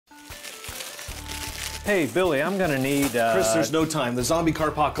Hey, Billy, I'm gonna need, Chris, there's no time. The zombie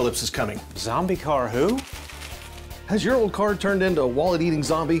carpocalypse is coming. Zombie car who? Has your old car turned into a wallet-eating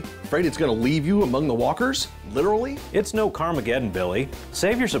zombie? Afraid it's gonna leave you among the walkers? Literally? It's no Carmageddon, Billy.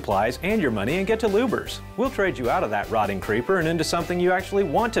 Save your supplies and your money and get to Lubbers. We'll trade you out of that rotting creeper and into something you actually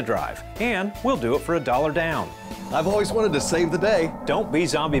want to drive. And we'll do it for $1 down. I've always wanted to save the day. Don't be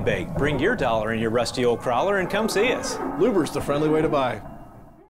zombie bait. Bring your dollar in your rusty old crawler and come see us. Lubbers, the friendly way to buy.